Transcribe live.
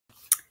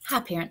Hi,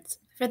 parents.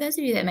 For those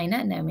of you that may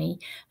not know me,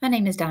 my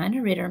name is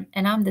Diana Ritter,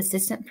 and I'm the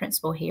assistant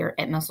principal here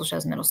at Muscle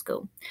Shoals Middle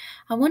School.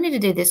 I wanted to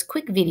do this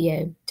quick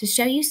video to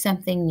show you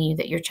something new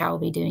that your child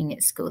will be doing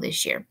at school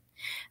this year.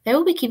 They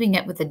will be keeping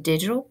up with a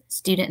digital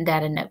student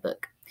data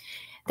notebook.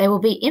 They will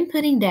be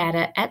inputting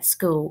data at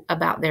school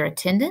about their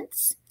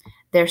attendance,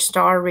 their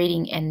star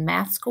reading and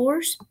math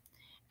scores,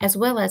 as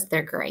well as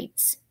their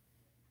grades.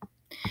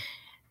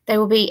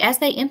 As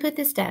they input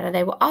this data,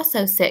 they will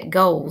also set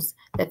goals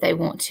that they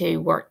want to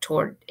work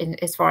toward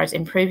as far as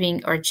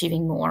improving or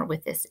achieving more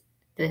with this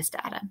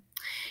data.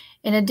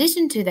 In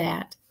addition to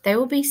that, they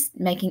will be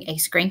making a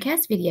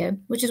screencast video,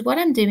 which is what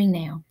I'm doing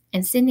now,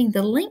 and sending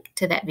the link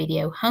to that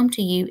video home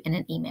to you in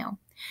an email.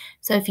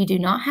 So if you do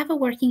not have a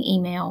working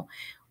email,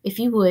 if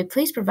you would,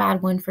 please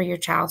provide one for your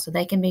child so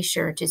they can be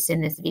sure to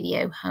send this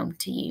video home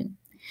to you.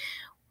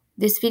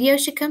 This video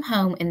should come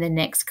home in the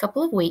next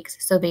couple of weeks,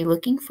 so be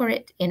looking for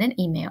it in that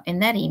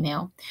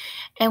email.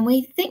 And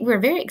we're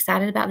very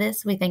excited about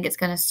this. We think it's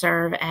going to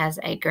serve as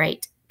a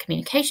great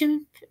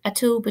communication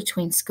tool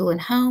between school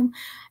and home,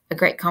 a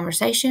great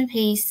conversation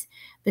piece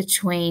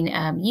between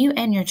you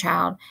and your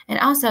child, and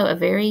also a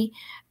very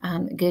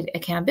good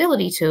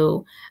accountability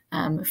tool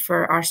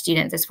for our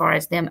students as far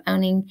as them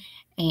owning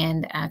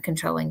and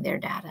controlling their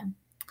data.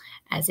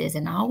 As is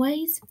and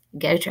always,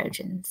 go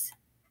Trojans.